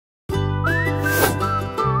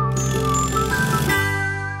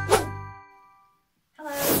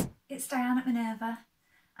Dianne at Minerva,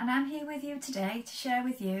 and I'm here with you today to share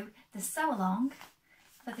with you the sew along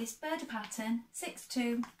for this Burda pattern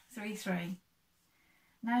 6233.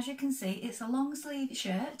 Now, as you can see, it's a long sleeve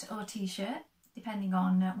shirt or t-shirt depending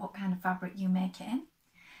on what kind of fabric you make it in,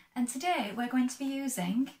 and today we're going to be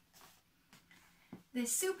using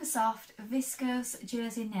this super soft viscose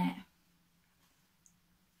jersey knit.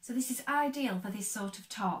 So this is ideal for this sort of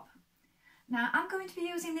top. Now, I'm going to be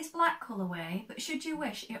using this black colourway, but should you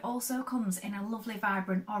wish, it also comes in a lovely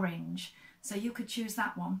vibrant orange, so you could choose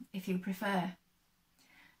that one if you prefer.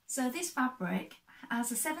 So this fabric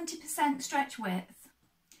has a 70% stretch width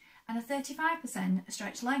and a 35%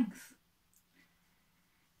 stretch length.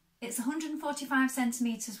 It's 145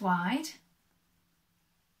 centimetres wide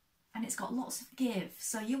and it's got lots of give,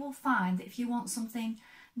 so you will find that if you want something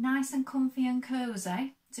nice and comfy and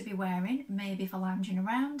cosy to be wearing, maybe for lounging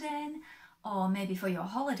around in, or maybe for your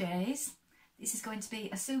holidays, this is going to be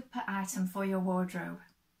a super item for your wardrobe.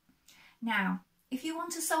 Now, if you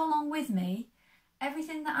want to sew along with me,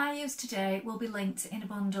 everything that I use today will be linked in a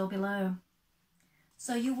bundle below.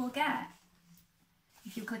 So you will get,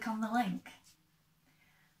 if you click on the link,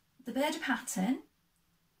 the Burda pattern,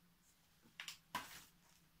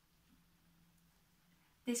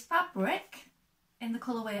 this fabric in the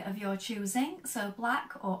colourway of your choosing, so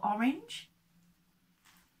black or orange.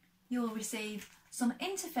 You will receive some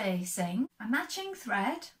interfacing, a matching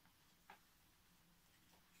thread,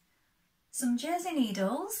 some jersey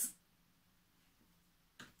needles,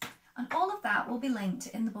 and all of that will be linked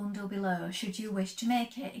in the bundle below should you wish to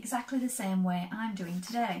make it exactly the same way I'm doing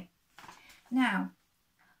today. Now,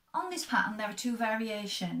 on this pattern there are two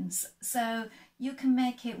variations, so you can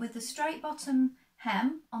make it with a straight bottom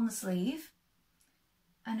hem on the sleeve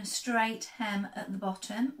and a straight hem at the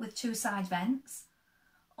bottom with two side vents.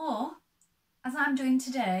 Or, as I'm doing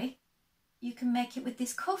today, you can make it with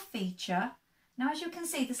this cuff feature. Now, as you can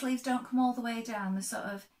see, the sleeves don't come all the way down, they're sort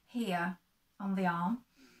of here on the arm.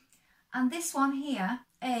 And this one here,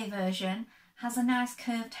 A version, has a nice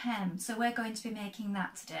curved hem, so we're going to be making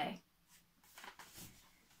that today.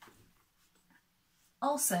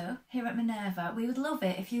 Also, here at Minerva, we would love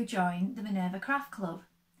it if you join the Minerva Craft Club.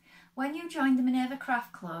 When you join the Minerva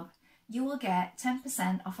Craft Club, you will get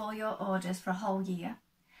 10% off all your orders for a whole year.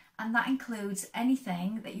 And that includes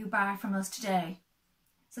anything that you buy from us today.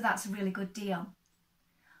 So that's a really good deal.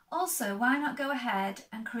 Also, why not go ahead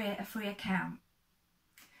and create a free account?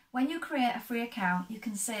 When you create a free account, you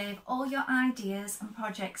can save all your ideas and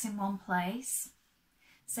projects in one place.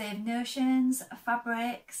 Save notions,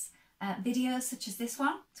 fabrics, videos such as this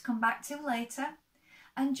one to come back to later.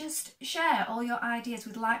 And just share all your ideas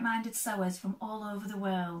with like-minded sewers from all over the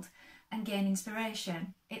world and gain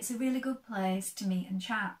inspiration. It's a really good place to meet and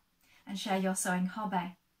chat and share your sewing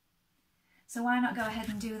hobby. So why not go ahead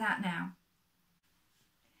and do that now?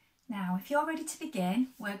 Now, if you're ready to begin,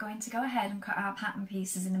 we're going to go ahead and cut our pattern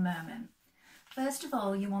pieces in a moment. First of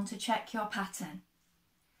all, you want to check your pattern.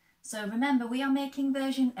 So remember, we are making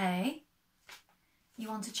version A. You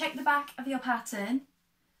want to check the back of your pattern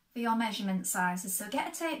for your measurement sizes. So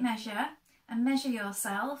get a tape measure and measure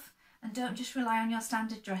yourself, and don't just rely on your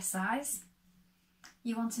standard dress size.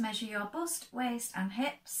 You want to measure your bust, waist and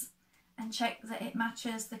hips and check that it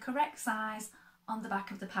matches the correct size on the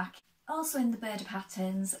back of the pack. Also in the Burda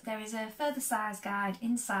patterns, there is a further size guide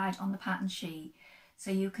inside on the pattern sheet,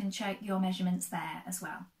 so you can check your measurements there as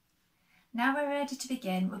well. Now we're ready to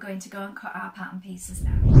begin. We're going to go and cut our pattern pieces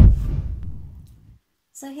now.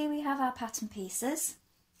 So here we have our pattern pieces.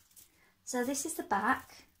 So this is the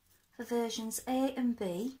back for versions A and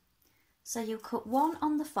B. So you cut one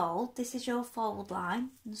on the fold. This is your fold line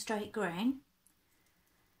in straight grain.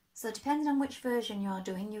 So depending on which version you're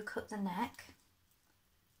doing, you cut the neck.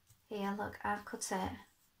 Here, look, I've cut it,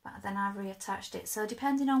 but then I've reattached it. So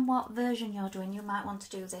depending on what version you're doing, you might want to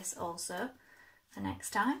do this also for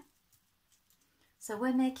next time. So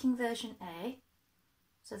we're making version A.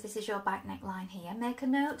 So this is your back neckline here. Make a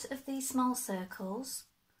note of these small circles.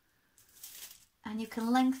 And you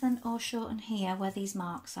can lengthen or shorten here where these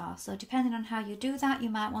marks are. So depending on how you do that, you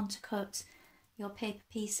might want to cut your paper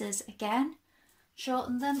pieces again,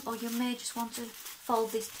 shorten them, or you may just want to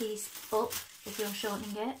fold this piece up if you're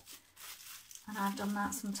shortening it. And I've done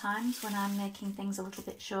that sometimes when I'm making things a little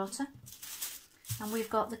bit shorter. And we've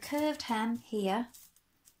got the curved hem here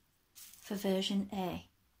for version A.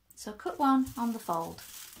 So cut one on the fold.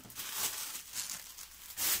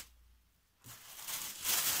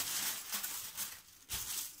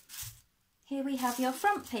 Here we have your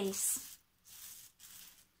front piece.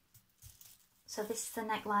 So this is the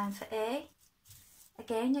neckline for A.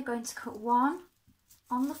 Again, you're going to cut one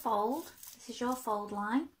on the fold. This is your fold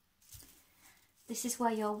line. This is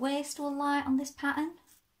where your waist will lie on this pattern.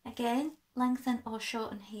 Again, lengthen or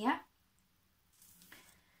shorten here.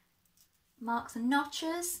 Mark the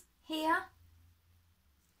notches here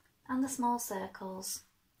and the small circles.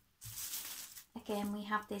 Again, we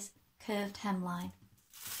have this curved hemline.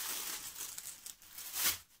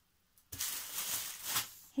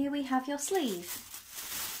 Here we have your sleeve.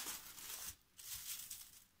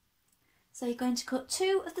 So you're going to cut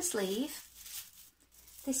 2 of the sleeve.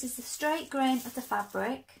 This is the straight grain of the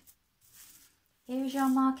fabric. Here is your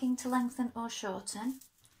marking to lengthen or shorten.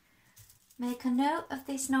 Make a note of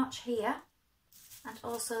this notch here and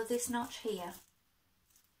also this notch here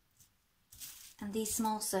and these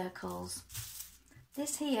small circles.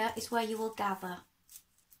 This here is where you will gather.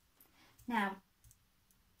 Now,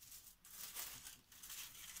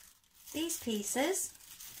 these pieces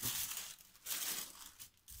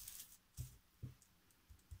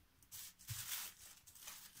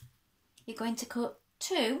you're going to cut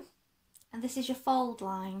 2, and this is your fold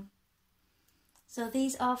line. So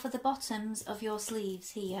these are for the bottoms of your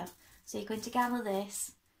sleeves here. So you're going to gather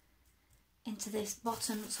this into this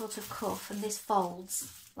bottom sort of cuff, and this folds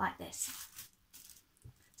like this.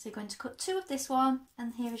 So you're going to cut 2 of this one,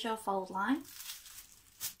 and here is your fold line.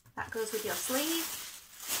 That goes with your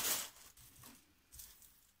sleeve.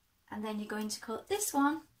 And then you're going to cut this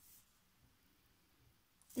one.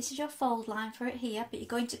 This is your fold line for it here, but you're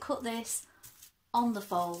going to cut this on the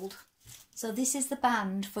fold. So this is the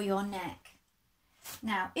band for your neck.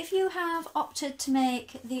 Now, if you have opted to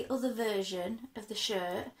make the other version of the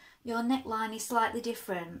shirt, your neckline is slightly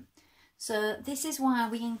different. So this is why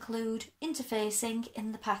we include interfacing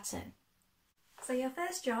in the pattern. So your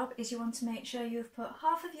first job is you want to make sure you've put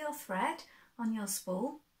half of your thread on your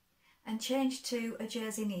spool and change to a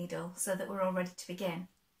jersey needle so that we're all ready to begin.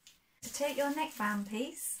 So take your neckband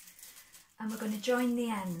piece and we're going to join the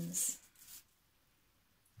ends.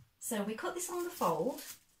 So we cut this on the fold.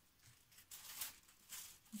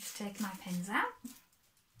 Just take my pins out.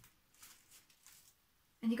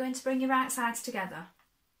 And you're going to bring your right sides together.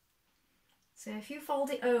 So if you fold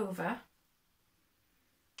it over,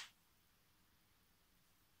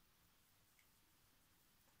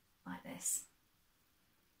 like this,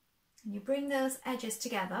 and you bring those edges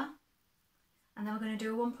together, and then we're going to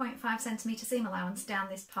do a 1.5 centimetre seam allowance down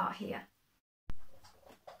this part here.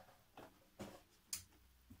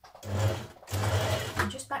 And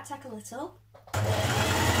just back tack a little.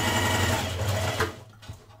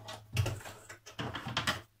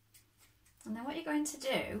 And then what you're going to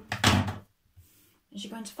do is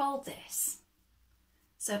you're going to fold this.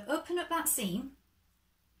 So open up that seam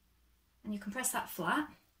and you can press that flat.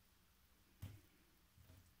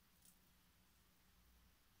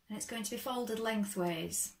 And it's going to be folded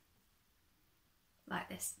lengthways, like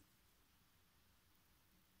this.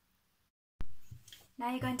 Now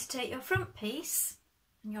you're going to take your front piece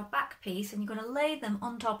and your back piece and you're going to lay them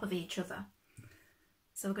on top of each other.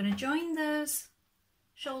 So we're going to join those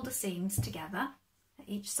shoulder seams together at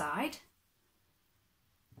each side.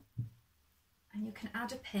 And you can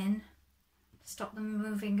add a pin to stop them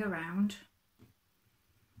moving around.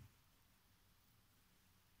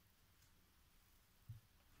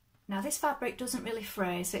 Now this fabric doesn't really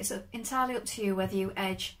fray, so it's entirely up to you whether you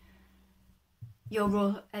edge your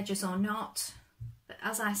raw edges or not. But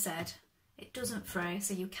as I said, it doesn't fray,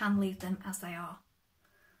 so you can leave them as they are.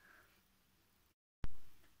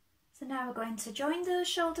 So now we're going to join those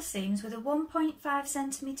shoulder seams with a 1.5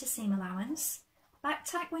 centimetre seam allowance. Back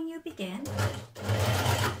tack when you begin.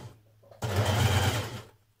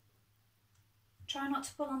 Try not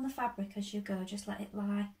to pull on the fabric as you go, just let it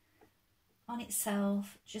lie on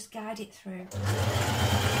itself, just guide it through.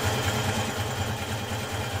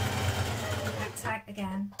 Back tack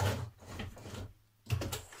again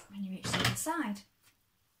when you reach the other side.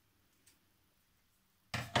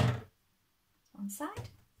 One side.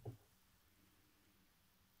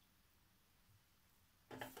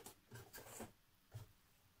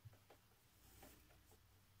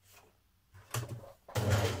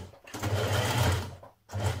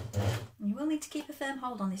 You will need to keep a firm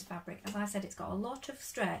hold on this fabric. As I said, it's got a lot of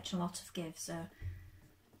stretch and a lot of give, so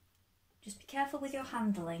just be careful with your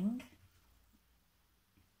handling.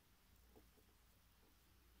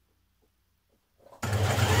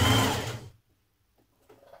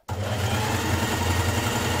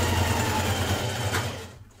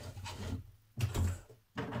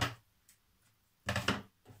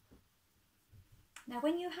 Now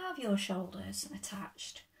when you have your shoulders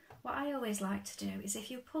attached, what I always like to do is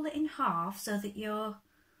if you pull it in half so that your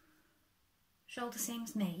shoulder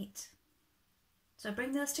seams meet, so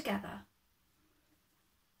bring those together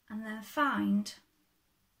and then find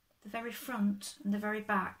the very front and the very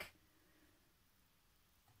back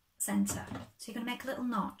centre. So you're going to make a little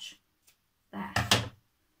notch there.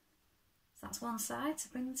 So that's one side, so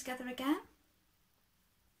bring them together again.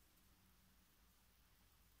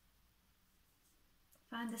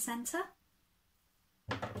 Find the centre,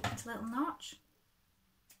 it's a little notch.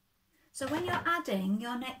 So when you're adding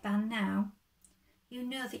your neckband now, you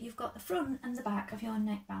know that you've got the front and the back of your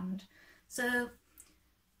neckband. So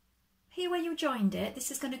here where you joined it,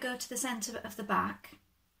 this is going to go to the centre of the back.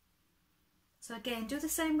 So again, do the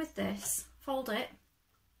same with this, fold it.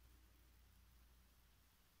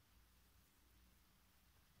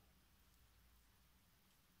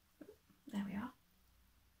 There we are,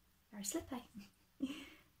 very slippy.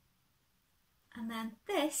 And then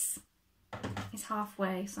this is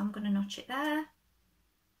halfway, so I'm going to notch it there.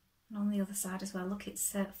 And on the other side as well, look,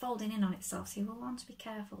 it's folding in on itself, so you will want to be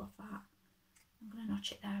careful of that. I'm going to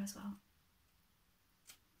notch it there as well.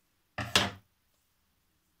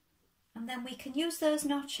 And then we can use those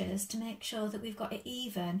notches to make sure that we've got it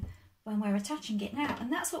even when we're attaching it now.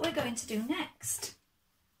 And that's what we're going to do next.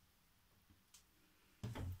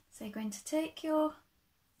 So you're going to take your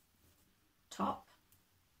top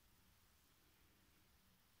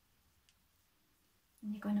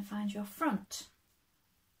and you're going to find your front.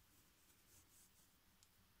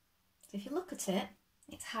 So if you look at it,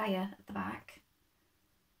 it's higher at the back.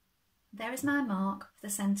 There is my mark for the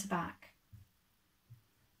centre back.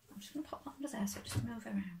 I'm just going to pop that under there so it just move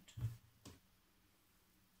around.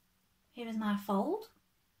 Here is my fold.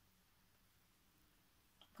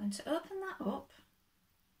 I'm going to open that up.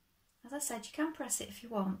 As I said, you can press it if you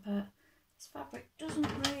want, but this fabric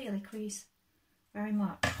doesn't really crease very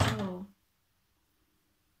much.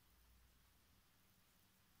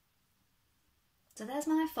 So there's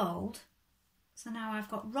my fold. So now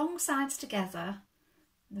I've got wrong sides together.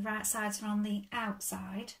 The right sides are on the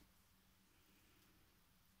outside.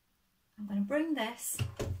 I'm going to bring this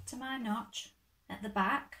to my notch at the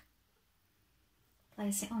back.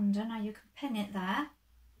 Place it under. Now you can pin it there.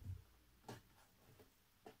 You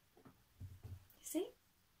see?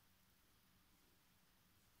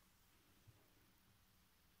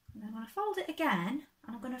 And then I'm going to fold it again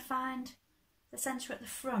and I'm going to find the centre at the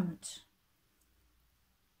front.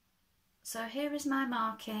 So here is my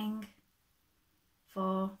marking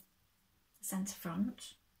for the centre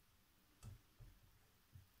front.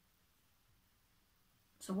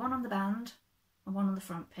 So one on the band and one on the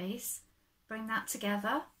front piece. Bring that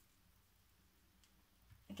together.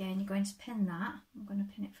 Again, you're going to pin that. I'm going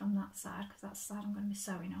to pin it from that side because that's the side I'm going to be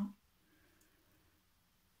sewing on.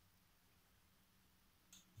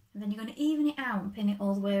 And then you're going to even it out and pin it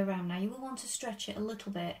all the way around. Now you will want to stretch it a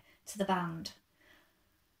little bit to the band.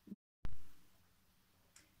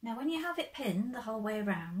 Now when you have it pinned the whole way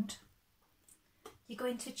around, you're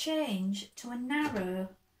going to change to a narrow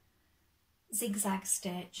zigzag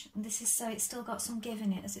stitch. And this is so it's still got some give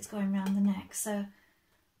in it as it's going around the neck. So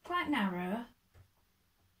quite narrow,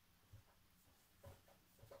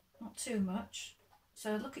 not too much.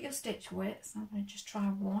 So look at your stitch width. I'm going to just try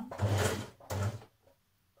one.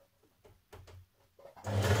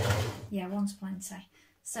 Yeah, one's plenty.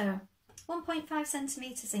 So 1.5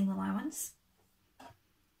 centimetre seam allowance.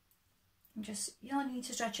 And just, you only need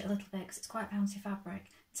to stretch it a little bit because it's quite bouncy fabric.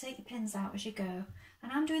 Take your pins out as you go.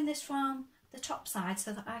 And I'm doing this from the top side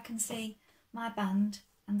so that I can see my band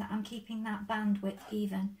and that I'm keeping that band width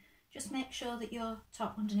even. Just make sure that your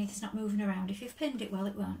top underneath is not moving around. If you've pinned it well,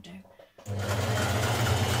 it won't do.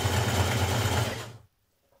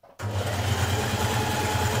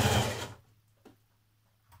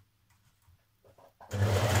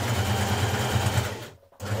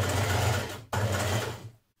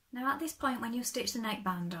 Now at this point when you stitch the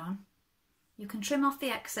neckband on, you can trim off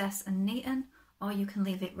the excess and neaten, or you can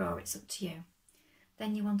leave it raw, it's up to you.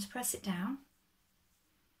 Then you want to press it down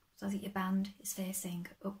so that your band is facing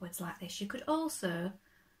upwards like this. You could also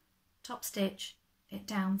top stitch it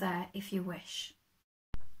down there if you wish.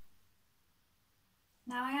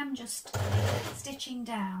 Now I am just stitching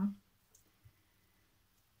down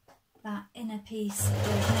that inner piece of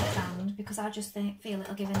neckband because I just feel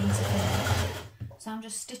it'll give a neater finish. So I'm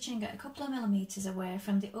just stitching it a couple of millimetres away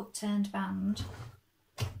from the upturned band,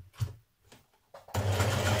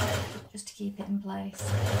 just to keep it in place.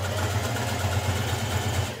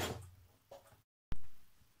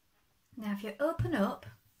 Now if you open up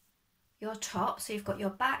your top, so you've got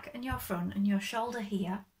your back and your front and your shoulder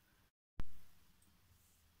here.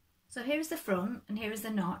 So here is the front and here is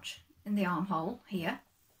the notch in the armhole here.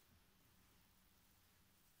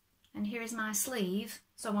 And here is my sleeve,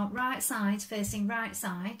 so I want right sides facing right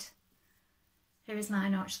side. Here is my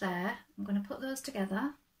notch there. I'm going to put those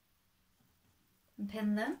together and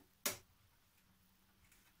pin them.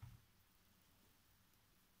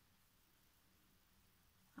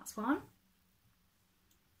 That's one.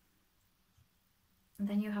 And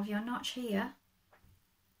then you have your notch here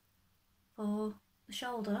for the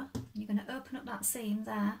shoulder. You're going to open up that seam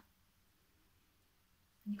there,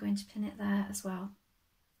 and you're going to pin it there as well.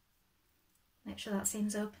 Make sure that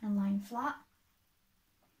seam's open and lying flat.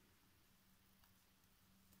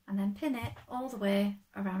 And then pin it all the way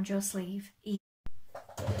around your sleeve.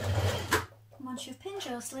 Once you've pinned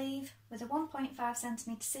your sleeve with a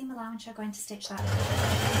 1.5cm seam allowance, you're going to stitch that in.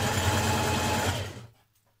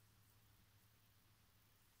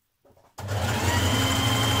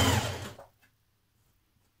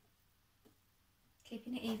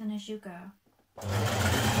 Keeping it even as you go.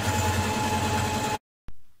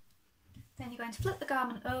 Then you're going to flip the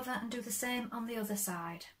garment over and do the same on the other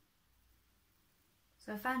side.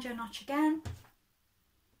 So find your notch again,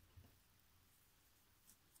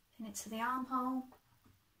 pin it to the armhole,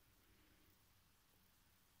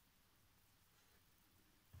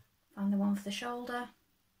 find the one for the shoulder,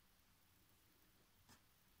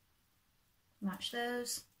 match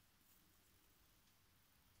those,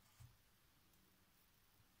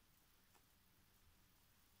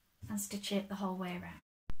 and stitch it the whole way around.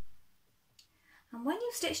 And when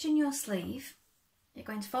you've stitched in your sleeve, you're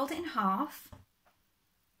going to fold it in half.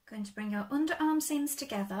 Going to bring your underarm seams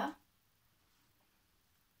together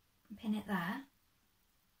and pin it there,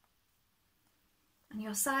 and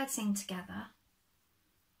your side seam together.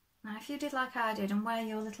 Now if you did like I did and where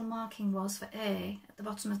your little marking was for A at the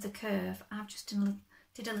bottom of the curve, I've just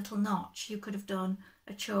did a little notch. You could have done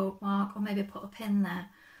a choke mark or maybe put a pin there.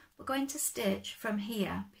 We're going to stitch from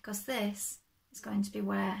here because this is going to be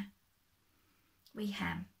where we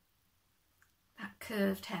hem, that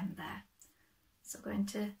curved hem there. So we're going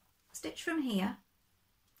to stitch from here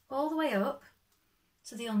all the way up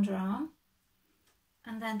to the underarm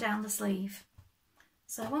and then down the sleeve.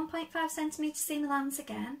 So 1.5cm seam allowance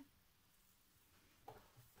again.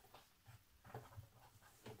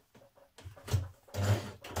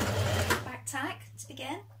 Back tack to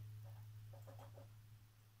begin.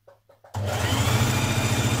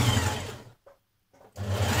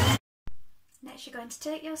 Next you're going to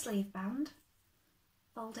take your sleeve band,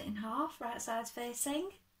 fold it in half, right sides facing,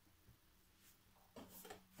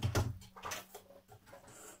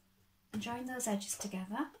 and join those edges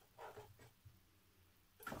together.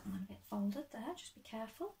 Got them a bit folded there, just be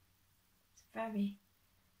careful. It's a very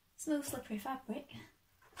smooth, slippery fabric.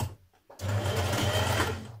 So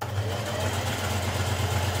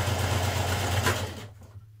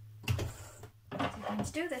you're going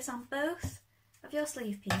to do this on both of your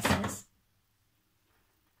sleeve pieces.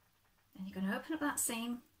 And you're going to open up that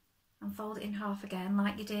seam and fold it in half again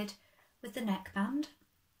like you did with the neckband.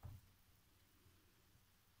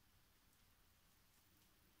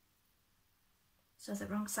 So the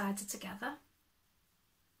wrong sides are together.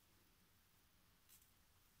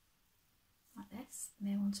 Like this. You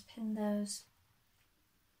may want to pin those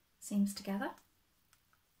seams together.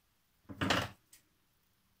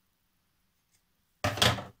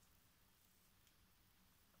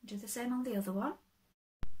 Do the same on the other one.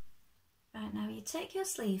 Right, now you take your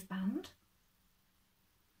sleeve band,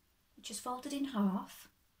 which is folded in half,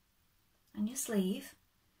 and your sleeve,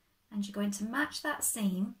 and you're going to match that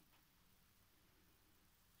seam.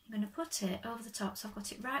 You're going to put it over the top, so I've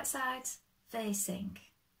got it right sides facing.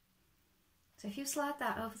 So if you slide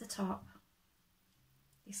that over the top,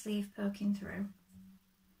 your sleeve poking through.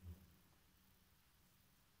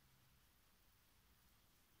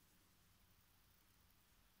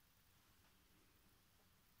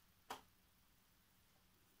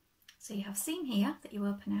 So you have seam here that you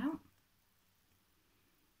open out,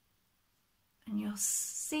 and your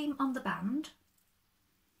seam on the band,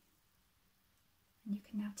 and you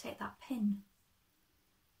can now take that pin,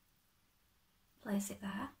 place it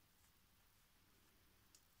there,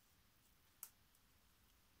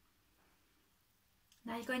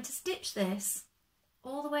 now you're going to stitch this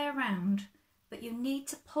all the way around, but you need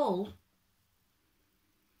to pull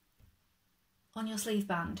on your sleeve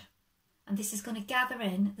band. And this is going to gather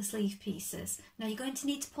in the sleeve pieces. Now you're going to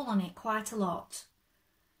need to pull on it quite a lot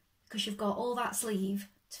because you've got all that sleeve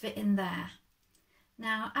to fit in there.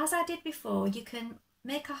 Now, as I did before, you can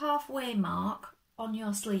make a halfway mark on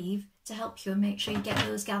your sleeve to help you and make sure you get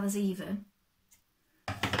those gathers even.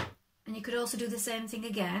 And you could also do the same thing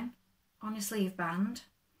again on your sleeve band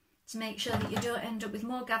to make sure that you don't end up with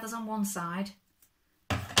more gathers on one side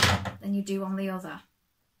than you do on the other.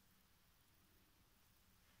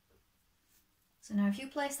 So now if you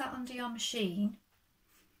place that under your machine,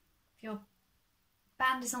 if your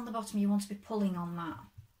band is on the bottom, you want to be pulling on that.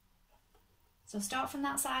 So start from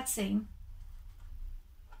that side seam.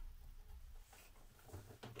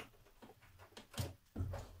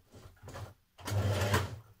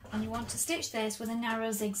 And you want to stitch this with a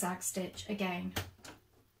narrow zigzag stitch again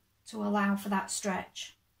to allow for that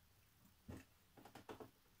stretch.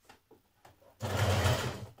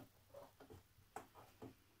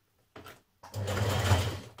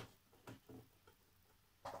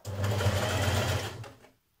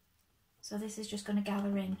 So this is just going to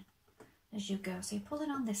gather in as you go. So you're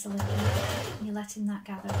pulling on this a little bit and you're letting that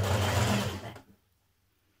gather a little bit.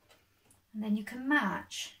 And then you can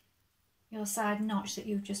match your side notch that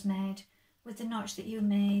you've just made with the notch that you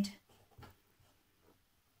made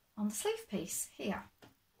on the sleeve piece here.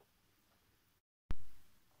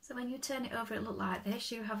 So when you turn it over, it look like this.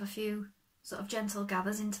 You have a few sort of gentle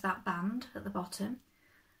gathers into that band at the bottom,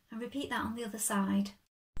 and repeat that on the other side.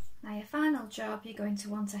 Now your final job, you're going to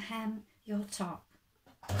want to hem your top.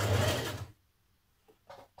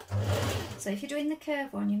 So if you're doing the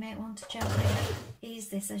curve one, you may want to gently ease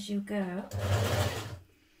this as you go.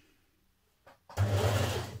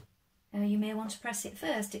 You may want to press it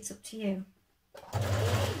first, it's up to you.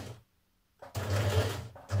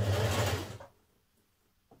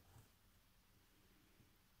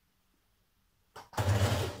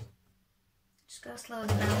 Just go slowly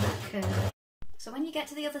around that curve. So when you get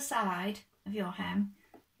to the other side of your hem,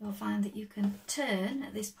 you'll find that you can turn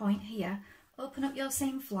at this point here, open up your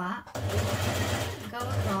seam flat, go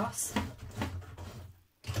across,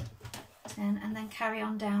 and then carry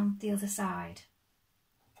on down the other side.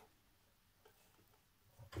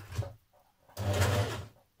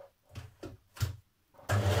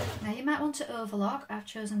 Now you might want to overlock. I've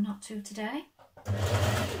chosen not to today.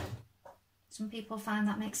 Some people find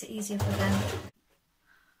that makes it easier for them.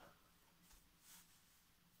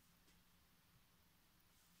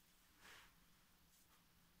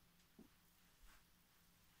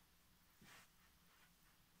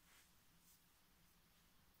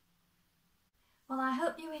 Well, I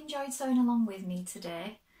hope you enjoyed sewing along with me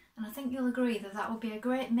today, and I think you'll agree that that would be a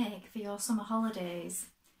great make for your summer holidays.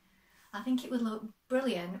 I think it would look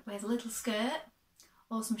brilliant with a little skirt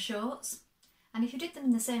or some shorts, and if you did them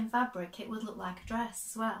in the same fabric it would look like a dress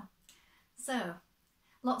as well. So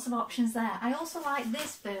lots of options there. I also like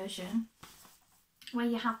this version where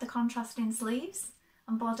you have the contrasting sleeves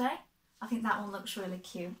and body. I think that one looks really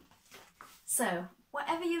cute. So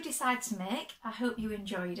whatever you decide to make, I hope you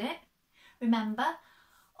enjoyed it. Remember,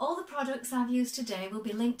 all the products I've used today will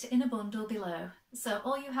be linked in a bundle below, so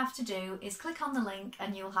all you have to do is click on the link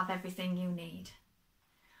and you'll have everything you need.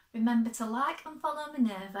 Remember to like and follow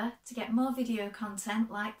Minerva to get more video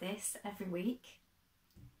content like this every week.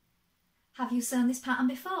 Have you sewn this pattern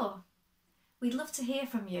before? We'd love to hear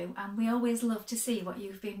from you, and we always love to see what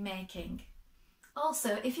you've been making.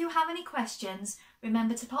 Also, if you have any questions,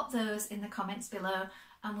 remember to pop those in the comments below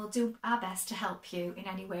and we'll do our best to help you in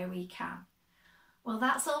any way we can. Well,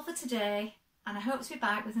 that's all for today, and I hope to be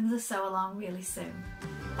back with another sew along really soon.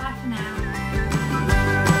 Bye for now.